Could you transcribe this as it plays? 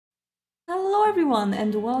Hello everyone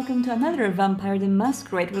and welcome to another Vampire the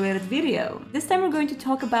Masquerade related video. This time we're going to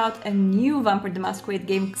talk about a new Vampire the Masquerade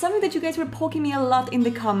game, something that you guys were poking me a lot in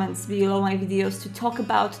the comments below my videos to talk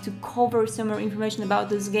about, to cover some more information about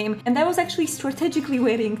this game, and I was actually strategically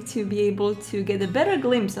waiting to be able to get a better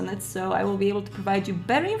glimpse on it, so I will be able to provide you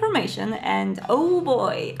better information, and oh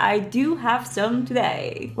boy, I do have some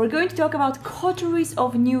today. We're going to talk about COTERIES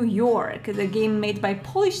of New York, the game made by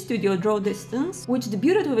Polish studio Draw Distance, which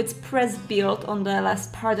debuted with its press build on the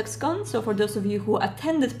last ParadoxCon, so for those of you who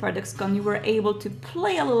attended ParadoxCon, you were able to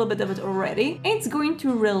play a little bit of it already. It's going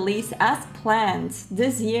to release as planned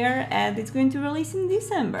this year, and it's going to release in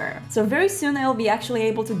December. So very soon I'll be actually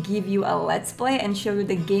able to give you a let's play and show you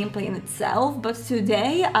the gameplay in itself, but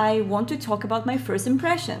today I want to talk about my first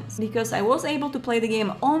impressions, because I was able to play the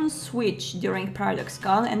game on Switch during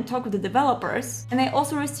ParadoxCon and talk with the developers, and I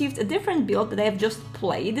also received a different build that I have just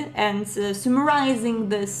played, and summarizing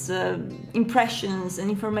this impressions and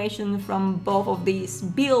information from both of these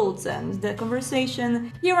builds and the conversation,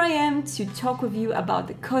 here I am to talk with you about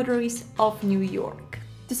the COTERIES of New York.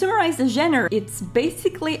 To summarize the genre, it's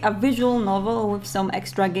basically a visual novel with some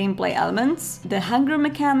extra gameplay elements. The hunger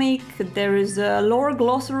mechanic, there is a lore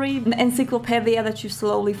glossary, an encyclopedia that you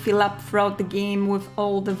slowly fill up throughout the game with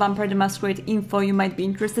all the Vampire the Masquerade info you might be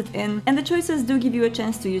interested in. And the choices do give you a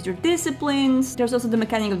chance to use your disciplines. There's also the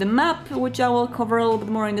mechanic of the map, which I will cover a little bit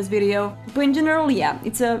more in this video. But in general, yeah,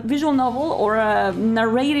 it's a visual novel or a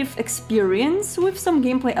narrative experience with some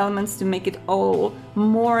gameplay elements to make it all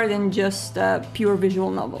more than just a pure visual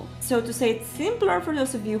novel. So to say it simpler for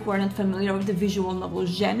those of you who are not familiar with the visual novel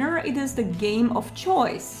genre, it is the game of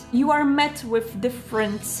choice. You are met with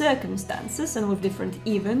different circumstances and with different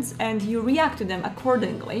events, and you react to them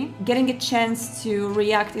accordingly, getting a chance to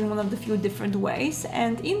react in one of the few different ways,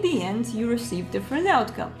 and in the end you receive different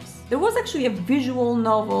outcomes. There was actually a visual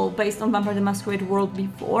novel based on Vampire the Masquerade world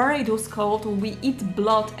before. It was called We Eat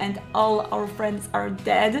Blood and All Our Friends Are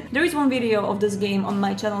Dead. There is one video of this game on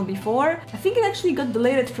my channel before. I think it actually got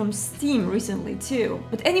deleted from Steam recently too.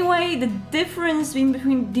 But anyway, the difference in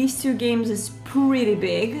between these two games is pretty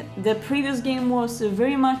big. The previous game was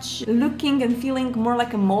very much looking and feeling more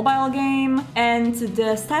like a mobile game, and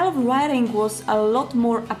the style of writing was a lot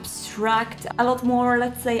more abstract, a lot more,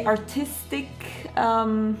 let's say, artistic,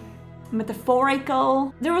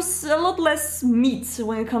 metaphorical. There was a lot less meat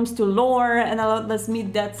when it comes to lore, and a lot less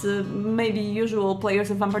meat that maybe usual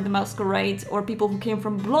players of Vampire the Masquerade or people who came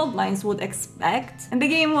from Bloodlines would expect. And the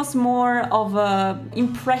game was more of an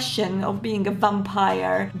impression of being a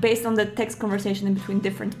vampire based on the text conversation in between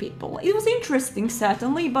different people. It was interesting,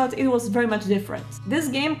 certainly, but it was very much different. This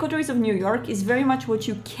game, COTERIES of New York, is very much what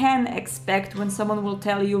you can expect when someone will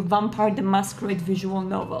tell you Vampire the Masquerade visual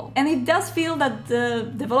novel. And it does feel that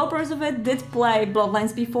the developers of it did play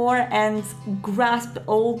Bloodlines before and grasped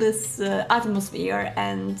all this atmosphere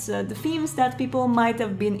and the themes that people might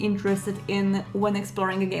have been interested in when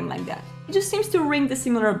exploring a game like that. It just seems to ring the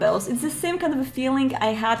similar bells. It's the same kind of a feeling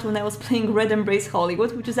I had when I was playing Red Embrace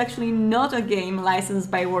Hollywood, which is actually not a game licensed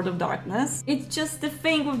by World of Darkness. It's just the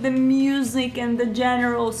thing with the music and the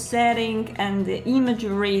general setting and the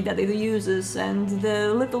imagery that it uses and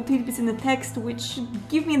the little tidbits in the text which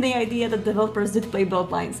give me the idea that developers did play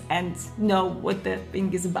Bloodlines and know what the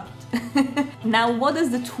thing is about. Now, what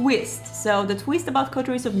is the twist? So the twist about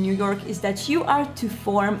COTERIES of New York is that you are to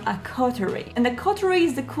form a coterie. And a coterie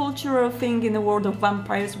is the cultural thing in the world of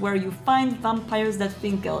vampires where you find vampires that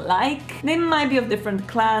think alike. They might be of different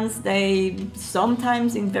clans, they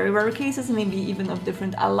sometimes, in very rare cases, maybe even of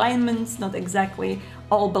different alignments, not exactly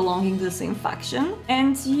all belonging to the same faction.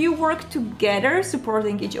 And you work together,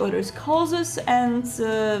 supporting each other's causes and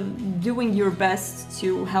doing your best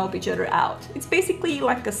to help each other out. It's basically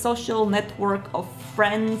like a social network of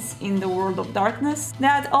friends in the world of darkness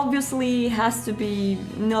that obviously has to be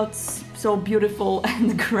not so beautiful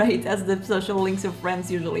and great as the social links of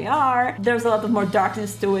friends usually are. There's a lot of more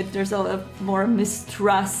darkness to it, there's a lot more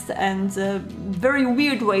mistrust and very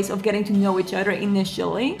weird ways of getting to know each other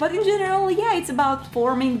initially. But in general, yeah, it's about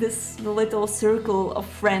forming this little circle of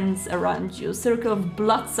friends around you, circle of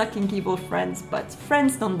blood-sucking evil friends, but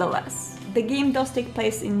friends nonetheless. The game does take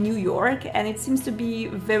place in New York, and it seems to be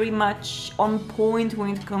very much on point when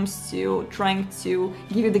it comes to trying to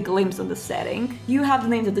give you the glimpse of the setting. You have the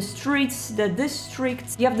names of the streets, the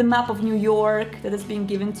districts, you have the map of New York that is being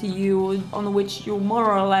given to you, on which you more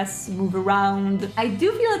or less move around. I do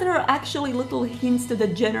feel that there are actually little hints to the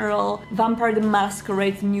general Vampire the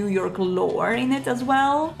Masquerade New York lore in it as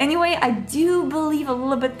well. Anyway, I do believe a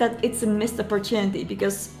little bit that it's a missed opportunity,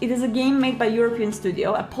 because it is a game made by a European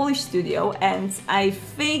studio, a Polish studio, video, and I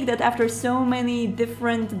think that after so many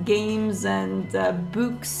different games and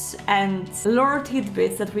books and lore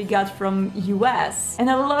tidbits that we got from US, and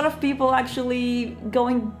a lot of people actually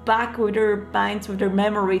going back with their minds, with their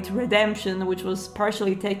memory to Redemption, which was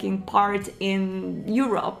partially taking part in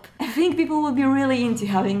Europe, I think people will be really into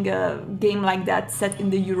having a game like that set in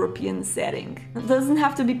the European setting. It doesn't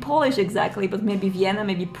have to be Polish exactly, but maybe Vienna,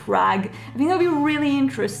 maybe Prague. I think that would be really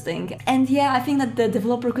interesting. And yeah, I think that the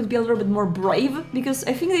developer could be a little bit more brave, because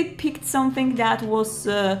I think they picked something that was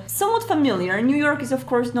somewhat familiar. New York is of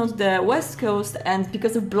course not the West Coast, and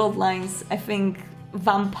because of Bloodlines, I think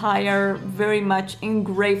vampire very much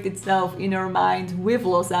engraved itself in our mind with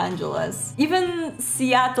Los Angeles. Even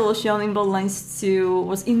Seattle, shown in Bloodlines 2,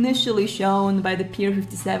 was initially shown by the Pier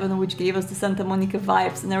 57, which gave us the Santa Monica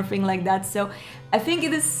vibes and everything like that, so I think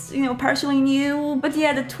it is, you know, partially new, but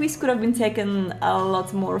yeah, the twist could have been taken a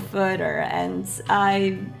lot more further, and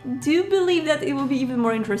I do believe that it will be even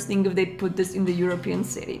more interesting if they put this in the European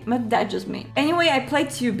city, but that's just me. Anyway, I played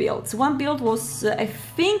 2 builds. One build was, I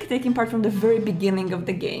think, taking part from the very beginning of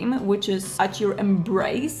the game, which is At Your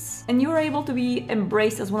Embrace, and you are able to be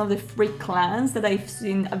embraced as one of the 3 clans that I've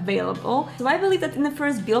seen available. So I believe that in the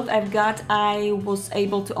first build I was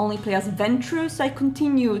able to only play as Ventru, so I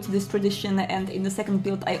continued this tradition, and in the second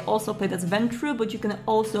build I also played as Ventru, but you can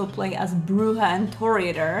also play as Bruja and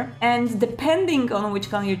Toreador, and depending on which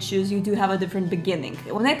clan you choose, you do have a different beginning.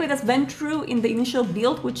 When I played as Ventru in the initial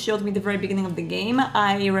build, which showed me the very beginning of the game,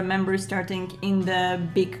 I remember starting in the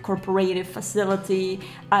big corporative facility.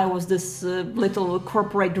 I was this little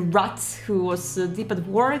corporate rat who was deep at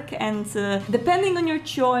work, and depending on your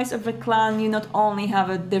choice of a clan, you not only have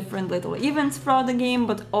a different little events throughout the game,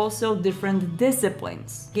 but also different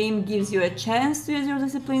disciplines. The game gives you a chance to use your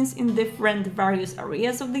disciplines in different various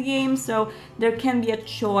areas of the game, so there can be a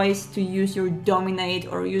choice to use your Dominate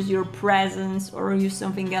or use your Presence or use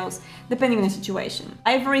something else, depending on the situation.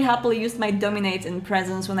 I very happily used my Dominate and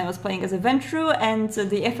Presence when I was playing as a Ventru, and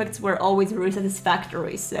the effects were always very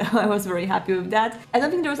satisfactory, so I was very happy with that. I don't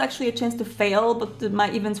think there was actually a chance to fail, but my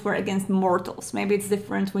events were against mortals. Maybe it's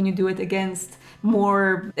different when you do it against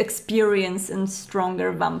more experienced and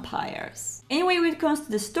stronger vampires. Anyway, when it comes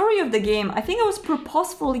to the story of the game, I think I was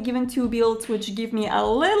purposefully given 2 builds which give me a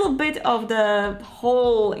little bit of the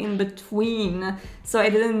hole in between, so I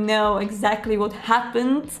didn't know exactly what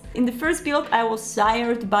happened. In the first build I was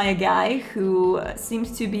sired by a guy who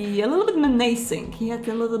seems to be a little bit menacing. He had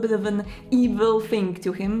a little bit of an evil thing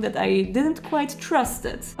to him that I didn't quite trust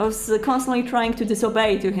it. I was constantly trying to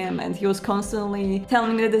disobey to him, and he was constantly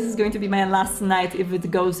telling me that this is going to be my last night if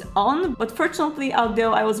it goes on, but fortunately,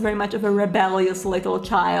 although I was very much of a rebellious little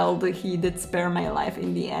child, he did spare my life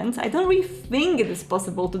in the end. I don't really think it is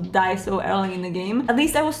possible to die so early in the game. At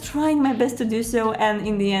least I was trying my best to do so, and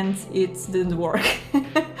in the end it didn't work.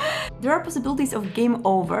 There are possibilities of game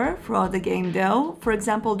over throughout the game though. For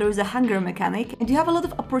example, there is a hunger mechanic, and you have a lot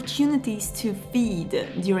of opportunities to feed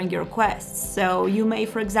during your quests. So you may,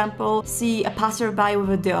 for example, see a passerby with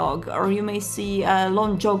a dog, or you may see a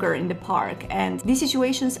lone jogger in the park, and these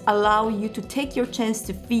situations allow you to take your chance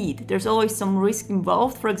to feed. There's always some risk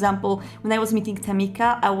involved. For example, when I was meeting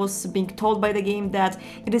Tamika, I was being told by the game that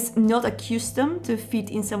it is not a custom to feed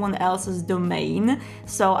in someone else's domain,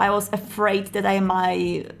 so I was afraid that I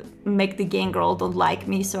might make the game girl don't like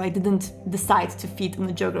me, so I didn't decide to feed on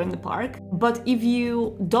a jogger in the park. But if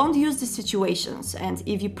you don't use these situations, and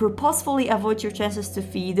if you purposefully avoid your chances to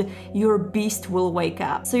feed, your beast will wake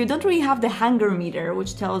up. So you don't really have the hunger meter,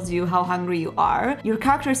 which tells you how hungry you are. Your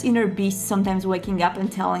character's inner beast sometimes waking up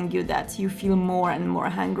and telling you that you feel more and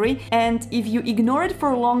more hungry, and if you ignore it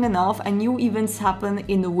for long enough, a new events happen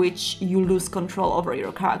in which you lose control over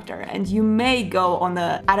your character, and you may go on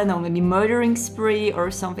a, I don't know, maybe murdering spree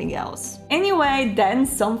or something else. Anyway, then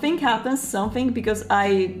something happens, because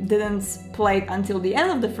I didn't play until the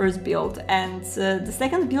end of the first build, and the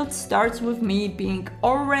second build starts with me being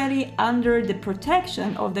already under the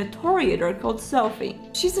protection of the Toreador called Sophie.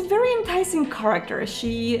 She's a very enticing character.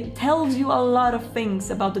 She tells you a lot of things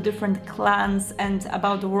about the different clans and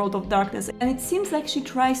about the world of darkness, and it seems like she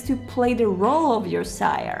tries to play the role of your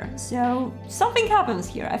sire. So something happens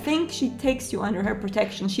here. I think she takes you under her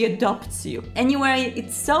protection, she adopts you. Anyway,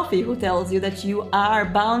 it's Sophie who tells you that you are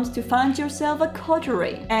bound to find yourself a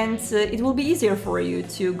coterie, and it will be easier for you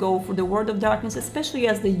to go for the world of darkness, especially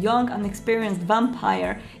as the young, unexperienced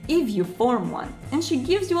vampire, if you form one. And she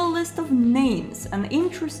gives you a list of names and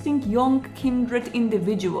interesting young kindred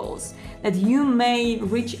individuals that you may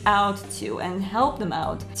reach out to and help them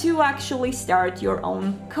out to actually start your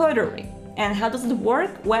own coterie. And how does it work?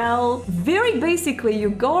 Well, very basically, you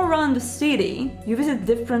go around the city, you visit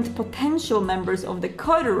different potential members of the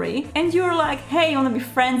coterie, and you're like, hey, you wanna be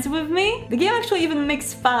friends with me? The game actually even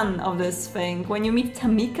makes fun of this thing. When you meet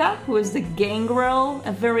Tamika, who is the gang girl,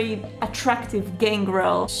 a very attractive gang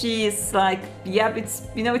girl, she's like, yep, it's,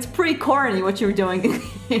 you know, it's pretty corny what you're doing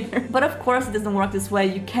here. But of course, it doesn't work this way.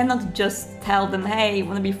 You cannot just tell them, hey, you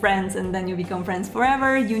wanna be friends, and then you become friends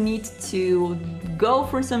forever. You need to go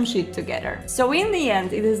for some shit together. So in the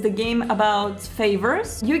end, it is the game about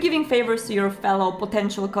favors. You giving favors to your fellow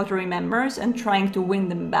potential coterie members and trying to win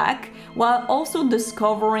them back, while also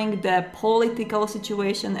discovering the political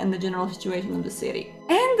situation and the general situation of the city.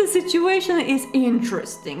 And the situation is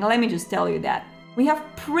interesting, let me just tell you that. We have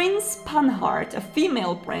Prince Panhard, a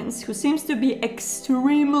female prince who seems to be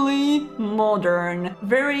extremely modern,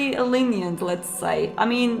 very lenient, let's say. I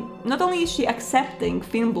mean, not only is she accepting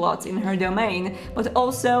Finnbloods in her domain, but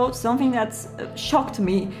also something that's shocked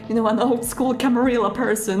me, you know, an old school Camarilla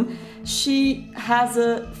person, she has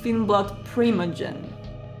a Finnblood primogen.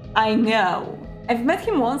 I know. I've met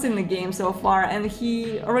him once in the game so far, and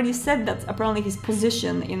he already said that apparently his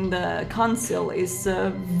position in the council is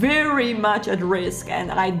very much at risk,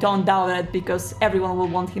 and I don't doubt it because everyone will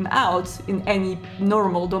want him out in any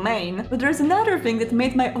normal domain. But there's another thing that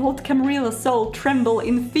made my old Camarilla soul tremble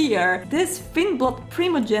in fear. This Finnblood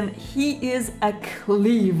primogen, he is a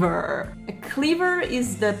cleaver. A cleaver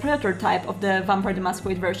is the predator type of the Vampire the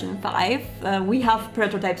Masquerade version 5. We have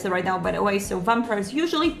predator types right now, by the way, so vampires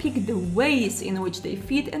usually pick the ways in which they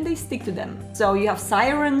feed and they stick to them. So you have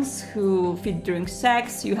sirens who feed during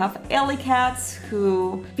sex, you have alley cats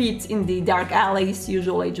who feed in the dark alleys,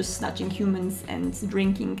 usually just snatching humans and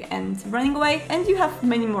drinking and running away. And you have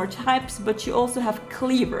many more types, but you also have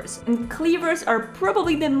cleavers. And cleavers are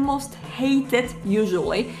probably the most hated,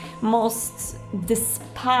 usually, most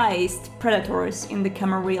despised predators in the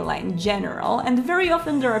Camarilla in general, and very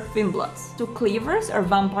often there are Finnbloods. So cleavers are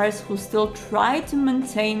vampires who still try to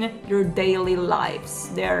maintain their daily lives,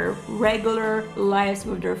 their regular lives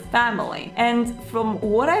with their family. And from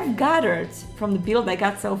what I've gathered from the build I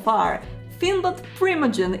got so far, Finnblood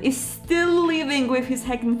primogen is still living with his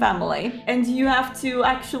heckin' family, and you have to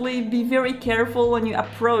actually be very careful when you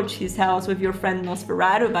approach his house with your friend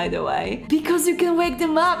Masquerade, by the way, because you can wake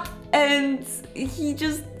them up, and he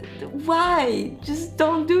just... why? Just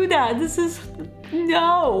don't do that. This is...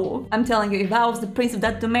 no. I'm telling you, if I was the prince of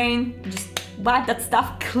that domain, just wipe that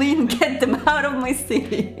stuff clean, get them out of my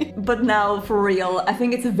city. But now, for real, I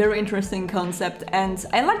think it's a very interesting concept, and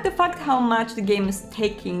I like the fact how much the game is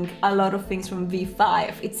taking a lot of things from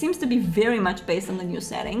V5. It seems to be very much based on the new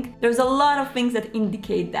setting. There's a lot of things that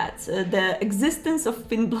indicate that. The existence of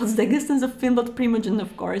Finnbloods, the existence of Finnblood primogen,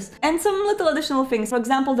 of course, and some little additional things. For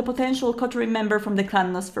example, the potential coterie member from the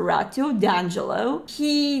clan Nosferatu, D'Angelo.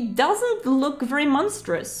 He doesn't look very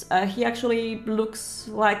monstrous. He actually looks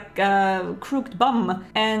like a crooked bum,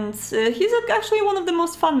 and he's actually one of the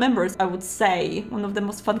most fun members, I would say. One of the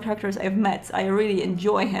most fun characters I've met. I really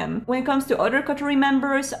enjoy him. When it comes to other coterie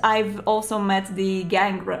members, I've also met the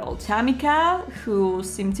gang girl Tamika, who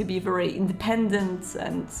seemed to be very independent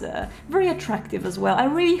and very attractive as well. I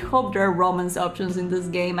really hope there are romance options in this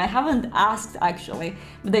game. I haven't asked actually,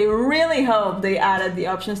 but I really hope they added the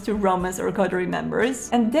options to romance or coterie members.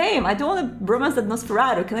 And damn, I don't want to romance that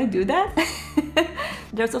Nosferatu, can I do that?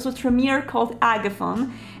 There's also a Tremere called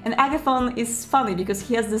Agathon, and Agathon is funny because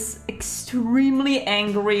he has this extremely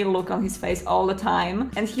angry look on his face all the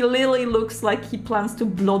time, and he literally looks like he plans to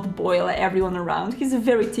blood boil everyone around. He's a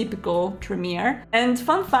very typical Tremere. And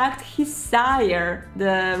fun fact, his sire,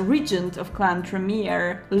 the regent of Clan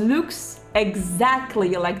Tremere, looks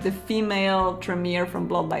exactly like the female Tremere from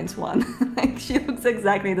Bloodlines 1. Like, she looks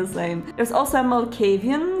exactly the same. There's also a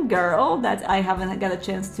Malkavian girl that I haven't got a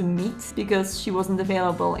chance to meet because she wasn't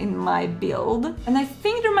available in my build. And I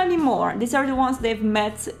think there might be more. These are the ones they've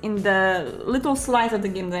met in the little slice of the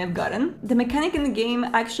game that I've gotten. The mechanic in the game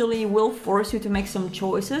actually will force you to make some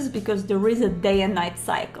choices because there is a day and night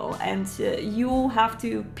cycle, and you have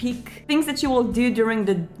to pick things that you will do during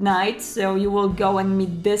the night. So you will go and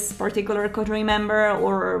meet this particular coterie member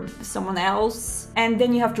or someone else, and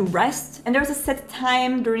then you have to rest, and there's a set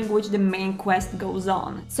time during which the main quest goes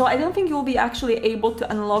on. So I don't think you'll be actually able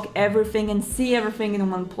to unlock everything and see everything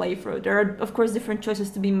in one playthrough. There are of course different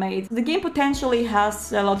choices to be made. The game potentially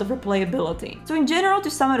has a lot of replayability. So in general,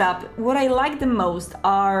 to sum it up, what I like the most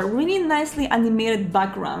are really nicely animated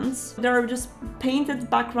backgrounds. They're just painted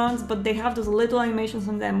backgrounds, but they have those little animations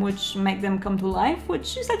on them which make them come to life,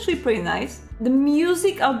 which is actually pretty nice. The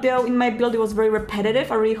music, although in my build it was very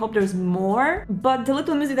repetitive, I really hope there's more. But the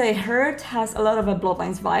little music that I heard has a lot of a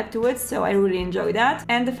Bloodlines vibe to it, so I really enjoy that.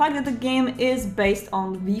 And the fact that the game is based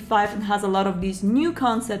on V5 and has a lot of these new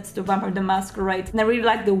concepts to Vampire the Masquerade, and I really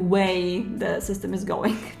like the way the system is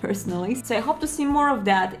going, personally. So I hope to see more of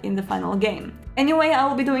that in the final game. Anyway, I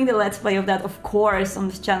will be doing the Let's Play of that, of course, on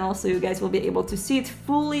this channel, so you guys will be able to see it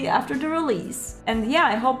fully after the release. And yeah,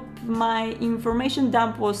 I hope my information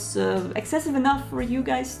dump was excessive enough for you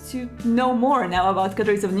guys to know more now about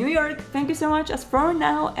Coteries of New York. Thank you so much as for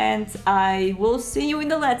now, and I will see you in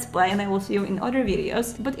the Let's Play, and I will see you in other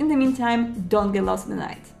videos. But in the meantime, don't get lost in the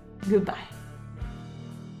night. Goodbye.